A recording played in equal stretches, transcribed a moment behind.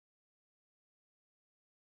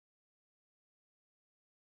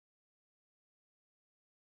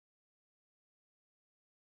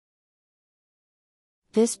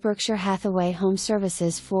This Berkshire Hathaway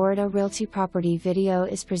HomeServices Florida Realty property video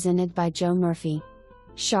is presented by Joe Murphy.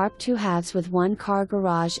 Sharp 2.5 with 1-car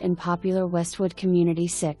garage in popular Westwood Community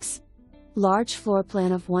 6. Large floor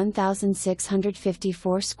plan of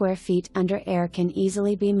 1,654 square feet under air can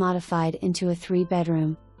easily be modified into a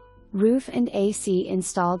 3-bedroom. Roof and AC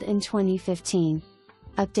installed in 2015.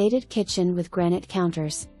 Updated kitchen with granite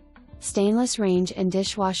counters. Stainless range and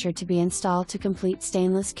dishwasher to be installed to complete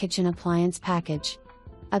stainless kitchen appliance package.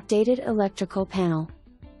 Updated electrical panel.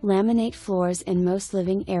 Laminate floors in most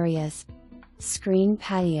living areas. Screen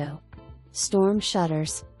patio. Storm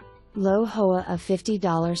shutters. Low HOA of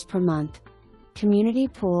 $50 per month. Community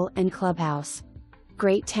pool and clubhouse.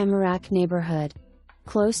 Great Tamarac neighborhood.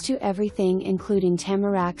 Close to everything including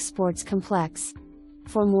Tamarac Sports Complex.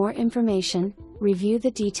 For more information, review the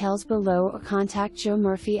details below or contact Joe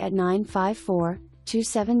Murphy at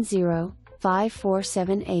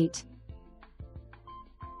 954-270-5478.